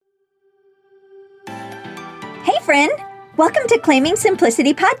friend. Welcome to Claiming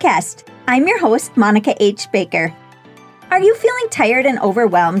Simplicity Podcast. I'm your host, Monica H. Baker. Are you feeling tired and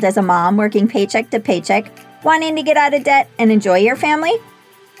overwhelmed as a mom working paycheck to paycheck, wanting to get out of debt and enjoy your family?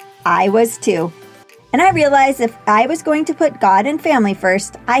 I was too. And I realized if I was going to put God and family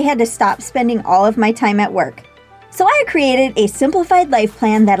first, I had to stop spending all of my time at work. So I created a simplified life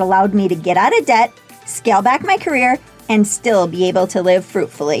plan that allowed me to get out of debt, scale back my career, and still be able to live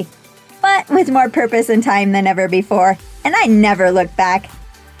fruitfully. But with more purpose and time than ever before, and I never looked back.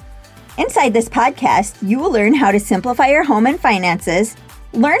 Inside this podcast, you will learn how to simplify your home and finances,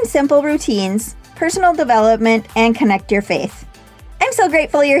 learn simple routines, personal development, and connect your faith. I'm so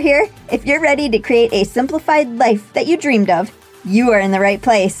grateful you're here. If you're ready to create a simplified life that you dreamed of, you are in the right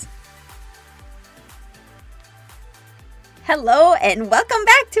place. Hello, and welcome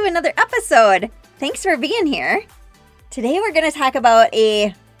back to another episode. Thanks for being here. Today we're going to talk about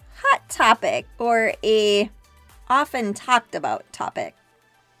a hot topic, or a often talked about topic.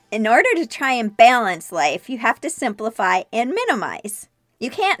 In order to try and balance life, you have to simplify and minimize.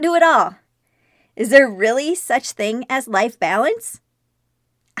 You can't do it all. Is there really such thing as life balance?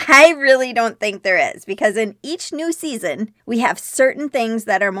 I really don't think there is, because in each new season, we have certain things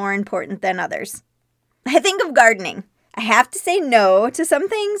that are more important than others. I think of gardening. I have to say no to some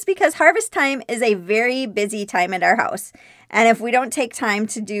things because harvest time is a very busy time at our house. And if we don't take time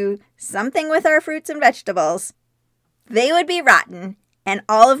to do something with our fruits and vegetables, they would be rotten, and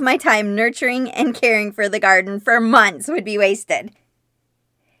all of my time nurturing and caring for the garden for months would be wasted.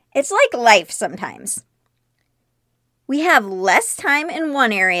 It's like life sometimes. We have less time in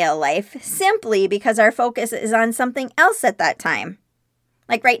one area of life simply because our focus is on something else at that time.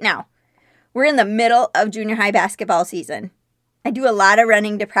 Like right now, we're in the middle of junior high basketball season. I do a lot of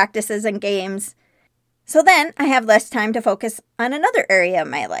running to practices and games. So then I have less time to focus on another area of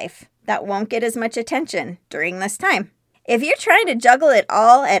my life that won't get as much attention during this time. If you're trying to juggle it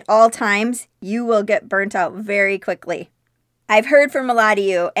all at all times, you will get burnt out very quickly. I've heard from a lot of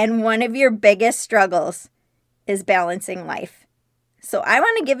you, and one of your biggest struggles is balancing life. So I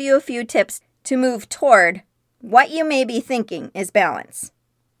want to give you a few tips to move toward what you may be thinking is balance.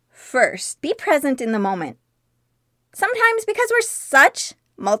 First, be present in the moment. Sometimes because we're such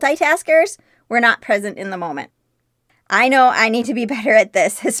multitaskers, we're not present in the moment. I know I need to be better at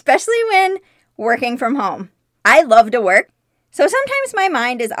this, especially when working from home. I love to work, so sometimes my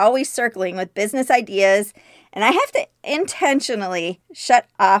mind is always circling with business ideas, and I have to intentionally shut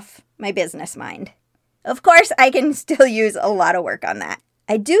off my business mind. Of course, I can still use a lot of work on that.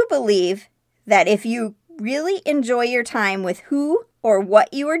 I do believe that if you really enjoy your time with who or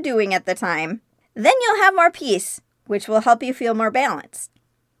what you are doing at the time, then you'll have more peace, which will help you feel more balanced.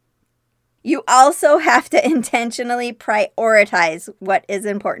 You also have to intentionally prioritize what is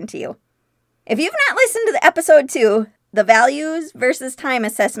important to you. If you've not listened to the episode 2, the values versus time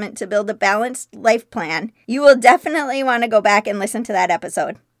assessment to build a balanced life plan, you will definitely want to go back and listen to that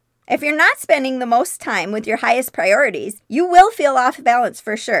episode. If you're not spending the most time with your highest priorities, you will feel off balance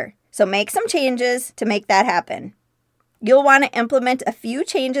for sure. So make some changes to make that happen. You'll want to implement a few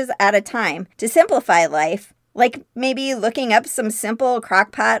changes at a time to simplify life, like maybe looking up some simple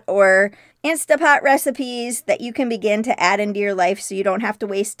crockpot or Instapot recipes that you can begin to add into your life so you don't have to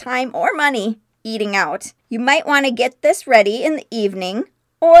waste time or money eating out. You might want to get this ready in the evening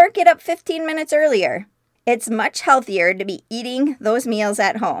or get up 15 minutes earlier. It's much healthier to be eating those meals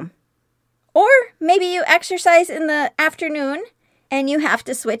at home. Or maybe you exercise in the afternoon and you have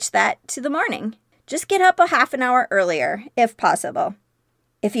to switch that to the morning. Just get up a half an hour earlier, if possible.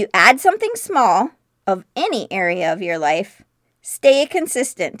 If you add something small of any area of your life, stay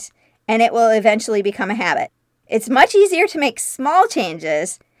consistent, and it will eventually become a habit. It's much easier to make small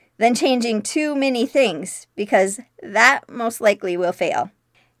changes than changing too many things, because that most likely will fail.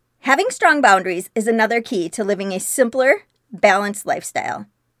 Having strong boundaries is another key to living a simpler, balanced lifestyle.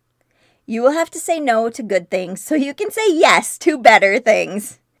 You will have to say no to good things so you can say yes to better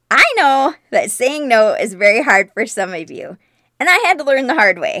things. I know that saying no is very hard for some of you, and I had to learn the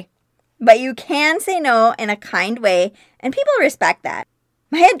hard way. But you can say no in a kind way, and people respect that.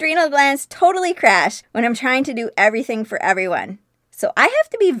 My adrenal glands totally crash when I'm trying to do everything for everyone. So I have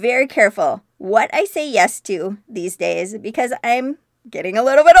to be very careful what I say yes to these days because I'm getting a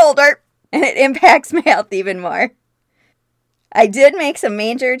little bit older, and it impacts my health even more. I did make some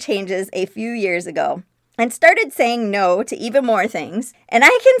major changes a few years ago and started saying no to even more things, and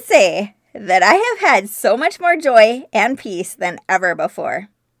I can say that I have had so much more joy and peace than ever before.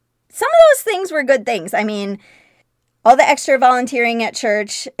 Some of those things were good things. I mean, all the extra volunteering at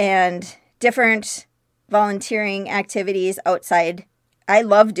church and different volunteering activities outside, I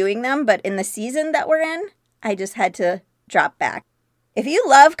love doing them, but in the season that we're in, I just had to drop back. If you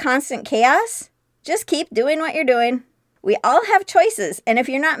love constant chaos, just keep doing what you're doing. We all have choices, and if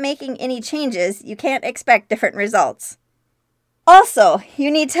you're not making any changes, you can't expect different results. Also, you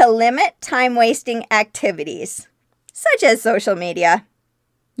need to limit time-wasting activities, such as social media.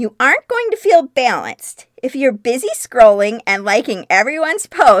 You aren't going to feel balanced if you're busy scrolling and liking everyone's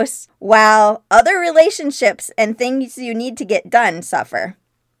posts while other relationships and things you need to get done suffer.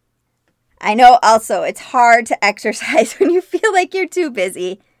 I know also it's hard to exercise when you feel like you're too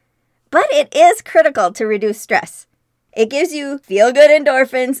busy, but it is critical to reduce stress. It gives you feel-good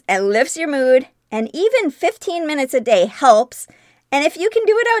endorphins and lifts your mood, and even 15 minutes a day helps, and if you can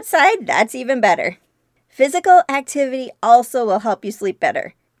do it outside, that's even better. Physical activity also will help you sleep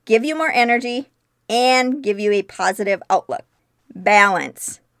better, give you more energy, and give you a positive outlook.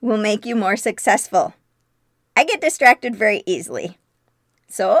 Balance will make you more successful. I get distracted very easily,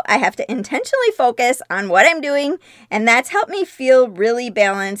 so I have to intentionally focus on what I'm doing, and that's helped me feel really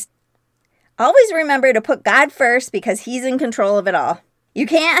balanced. Always remember to put God first because He's in control of it all. You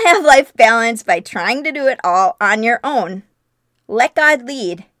can't have life balance by trying to do it all on your own. Let God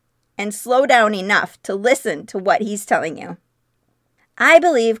lead and slow down enough to listen to what He's telling you. I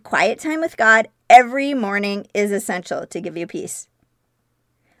believe quiet time with God every morning is essential to give you peace.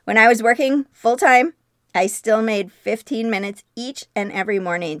 When I was working full-time, I still made 15 minutes each and every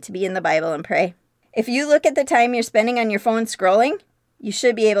morning to be in the Bible and pray. If you look at the time you're spending on your phone scrolling, you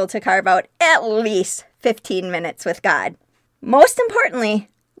should be able to carve out at least 15 minutes with God. Most importantly,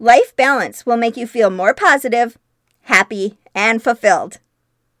 life balance will make you feel more positive, happy, and fulfilled.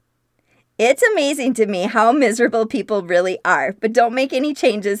 It's amazing to me how miserable people really are, but don't make any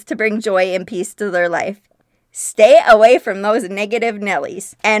changes to bring joy and peace to their life. Stay away from those negative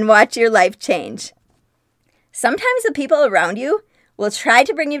Nellies and watch your life change. Sometimes the people around you will try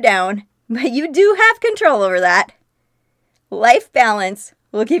to bring you down, but you do have control over that. Life balance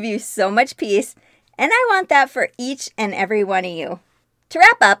will give you so much peace, and I want that for each and every one of you. To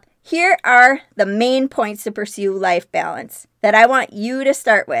wrap up, here are the main points to pursue life balance that I want you to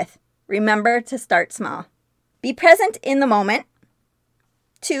start with. Remember to start small. Be present in the moment.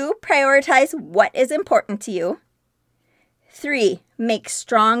 2, prioritize what is important to you. 3, make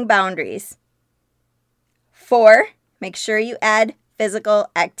strong boundaries. 4, make sure you add physical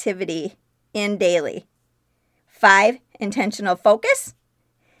activity in daily. 5, intentional focus.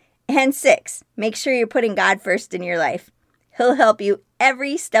 And 6, make sure you're putting God first in your life. He'll help you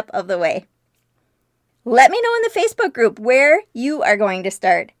every step of the way. Let me know in the Facebook group where you are going to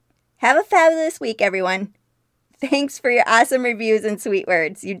start. Have a fabulous week, everyone. Thanks for your awesome reviews and sweet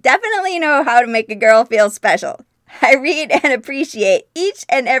words. You definitely know how to make a girl feel special. I read and appreciate each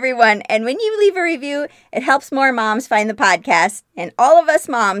and every one, and when you leave a review, it helps more moms find the podcast, and all of us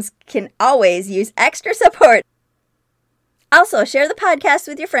moms can always use extra support. Also, share the podcast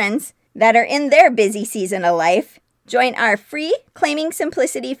with your friends that are in their busy season of life. Join our free Claiming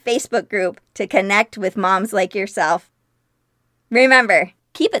Simplicity Facebook group to connect with moms like yourself. Remember,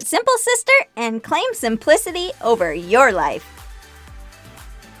 keep it simple, sister, and claim simplicity over your life.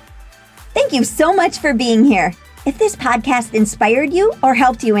 Thank you so much for being here. If this podcast inspired you or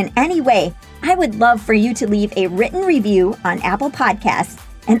helped you in any way, I would love for you to leave a written review on Apple Podcasts,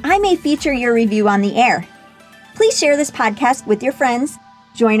 and I may feature your review on the air. Please share this podcast with your friends.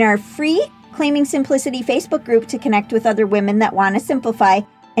 Join our free Claiming Simplicity Facebook group to connect with other women that want to simplify.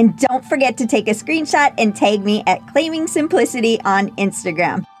 And don't forget to take a screenshot and tag me at Claiming Simplicity on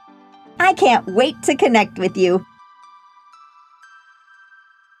Instagram. I can't wait to connect with you.